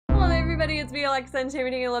everybody, it's me, Alexa, and today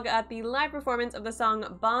we're taking a look at the live performance of the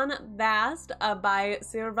song "BONBAST" by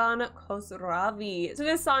Sirvan Khosravi. So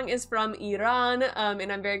this song is from Iran,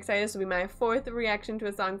 and I'm very excited. This will be my fourth reaction to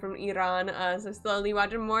a song from Iran, so slowly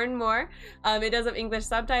watching more and more. It does have English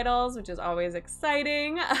subtitles, which is always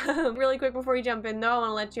exciting. Really quick before we jump in though, I want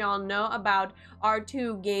to let y'all know about our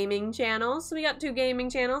two gaming channels. So we got two gaming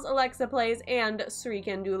channels, Alexa Plays and Sri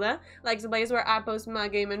Kandula. Alexa Plays where I post my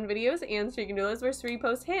gaming videos, and Sri Kandula is where Sri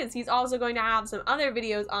posts his. He's also going to have some other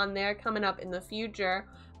videos on there coming up in the future.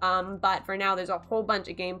 But for now, there's a whole bunch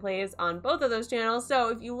of gameplays on both of those channels. So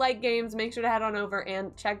if you like games, make sure to head on over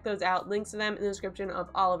and check those out. Links to them in the description of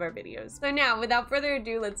all of our videos. So now, without further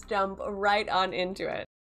ado, let's jump right on into it.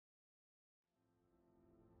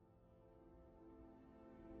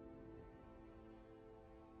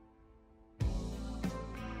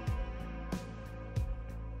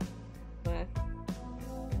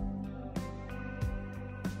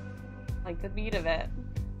 Like the beat of it.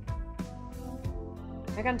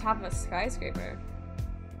 Like on top of a skyscraper.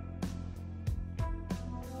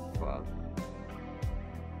 Whoa.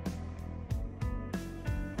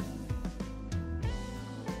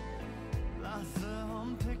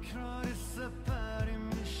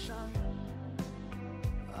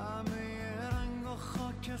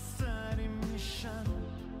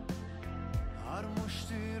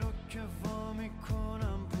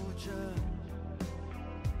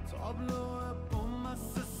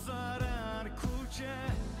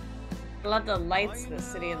 I love the lights of the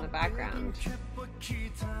city in the background.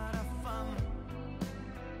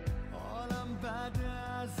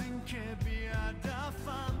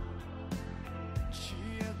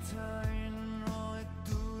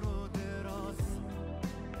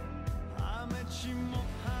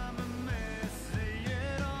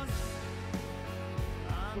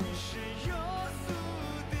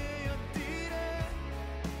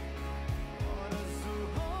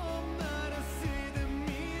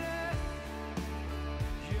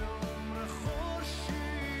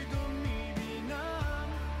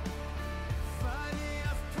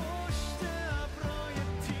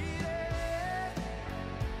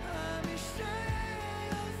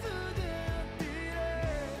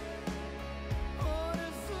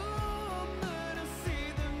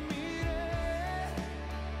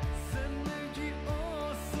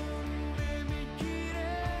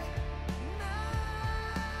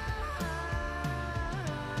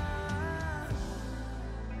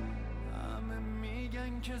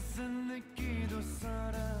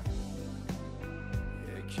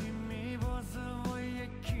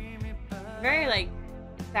 Very like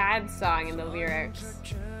sad song in the lyrics.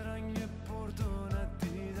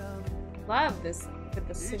 Love this with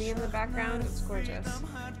the city in the background. It's gorgeous.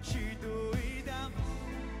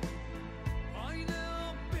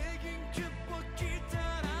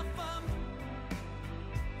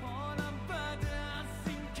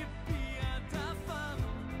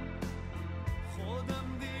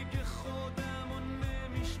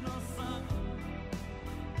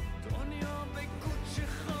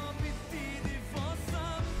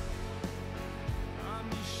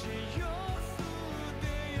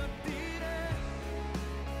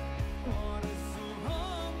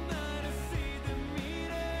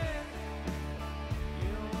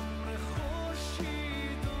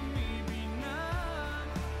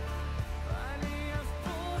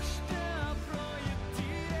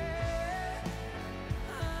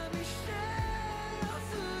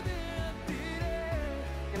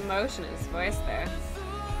 Emotion in his voice there.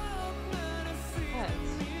 Yes.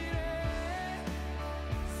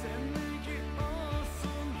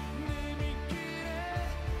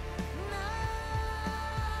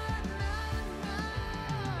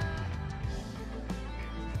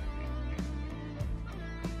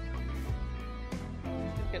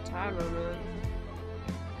 Good guitar moment.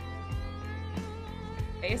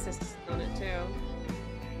 Bassist is on it too.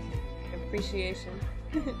 Appreciation.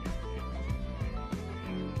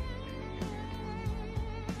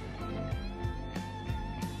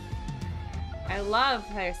 I love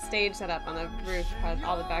her stage setup on the roof with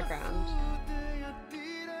all the background.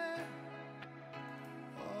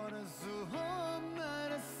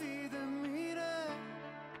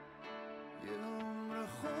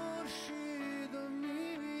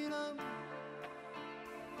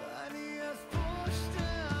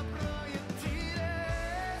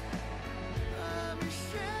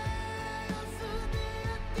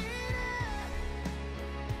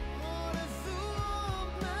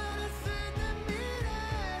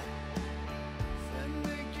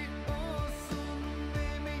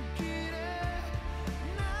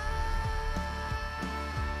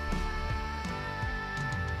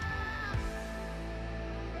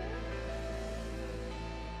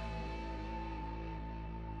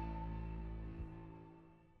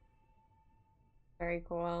 Very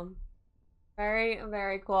cool. Very,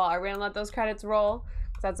 very cool. Are we gonna let those credits roll?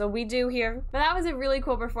 That's what we do here. But that was a really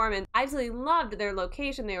cool performance. I absolutely loved their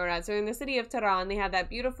location they were at. So in the city of Tehran, they had that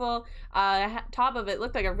beautiful top of it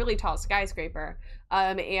looked like a really tall skyscraper.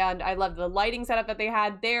 And I loved the lighting setup that they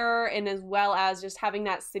had there, and as well as just having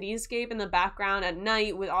that cityscape in the background at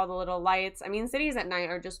night with all the little lights. I mean, cities at night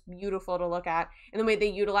are just beautiful to look at. And the way they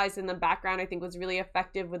utilized in the background, I think, was really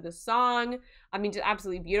effective with the song. I mean, just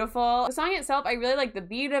absolutely beautiful. The song itself, I really liked the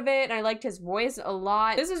beat of it, and I liked his voice a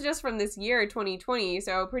lot. This is just from this year, 2020,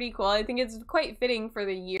 so pretty cool. I think it's quite fitting for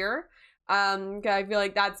the year. I feel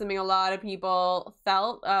like that's something a lot of people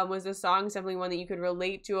felt was the song. It's definitely one that you could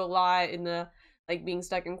relate to a lot in the like being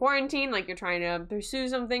stuck in quarantine, like you're trying to pursue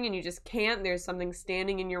something and you just can't. There's something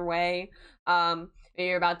standing in your way.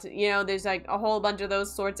 You're about to, you know, there's like a whole bunch of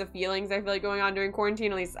those sorts of feelings I feel like going on during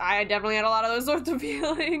quarantine. At least I definitely had a lot of those sorts of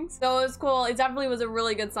feelings. So it was cool. It definitely was a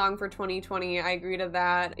really good song for 2020. I agree to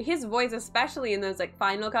that. His voice, especially in those like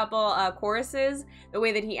final couple choruses, the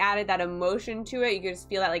way that he added that emotion to it, you could just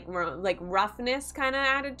feel that like roughness kind of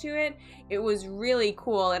added to it. It was really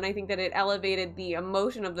cool, and I think that it elevated the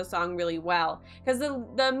emotion of the song really well. Because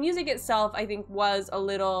the music itself, I think, was a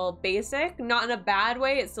little basic, not in a bad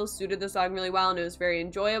way. It still suited the song really well, and it was very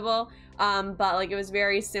enjoyable. But like it was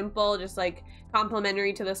very simple, just like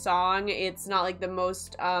complimentary to the song. It's not like the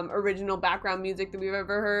most original background music that we've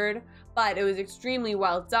ever heard, but it was extremely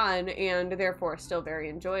well done and therefore still very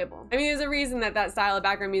enjoyable. I mean, there's a reason that that style of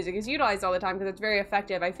background music is utilized all the time because it's very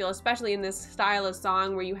effective, I feel, especially in this style of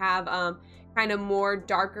song where you have kind of more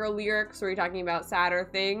darker lyrics where you're talking about sadder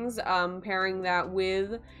things, pairing that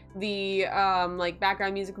with the like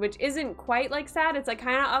background music, which isn't quite like sad. It's like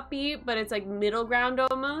kind of upbeat, but it's like middle ground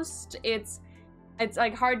almost. It's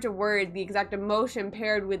like hard to word the exact emotion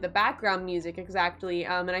paired with the background music exactly,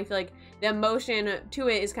 and I feel like the emotion to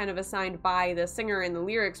it is kind of assigned by the singer in the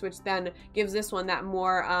lyrics, which then gives this one that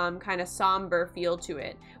more kind of somber feel to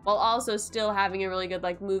it, while also still having a really good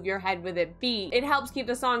like move your head with it beat. It helps keep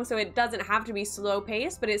the song so it doesn't have to be slow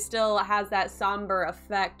paced, but it still has that somber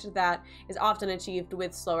effect that is often achieved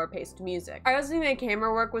with slower paced music. I also think the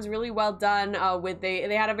camera work was really well done.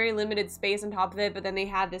 They had a very limited space on top of it, but then they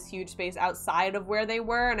had this huge space outside of where they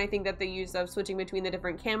were, and I think that the use of switching between the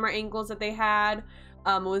different camera angles that they had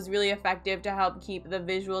was really effective to help keep the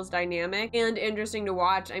visuals dynamic and interesting to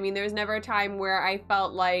watch. I mean, there was never a time where I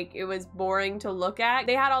felt like it was boring to look at.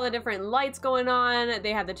 They had all the different lights going on,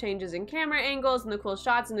 they had the changes in camera angles and the cool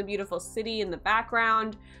shots and the beautiful city in the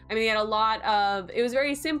background. I mean, they had a lot of, it was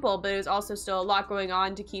very simple, but it was also still a lot going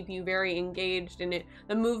on to keep you very engaged in it.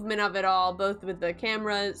 The movement of it all, both with the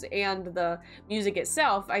cameras and the music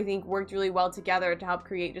itself, I think worked really well together to help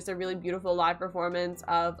create just a really beautiful live performance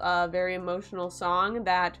of a very emotional song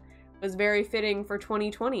that was very fitting for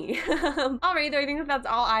 2020. Alright, I think that that's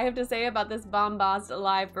all I have to say about this BONBAST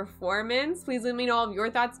live performance. Please let me know all of your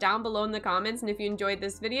thoughts down below in the comments, and if you enjoyed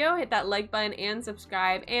this video, hit that like button and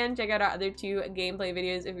subscribe, and check out our other 2 gameplay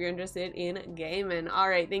videos if you're interested in gaming.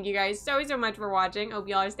 Alright, thank you guys so much for watching. Hope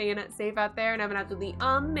y'all are staying safe out there and have an absolutely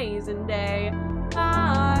amazing day. Bye!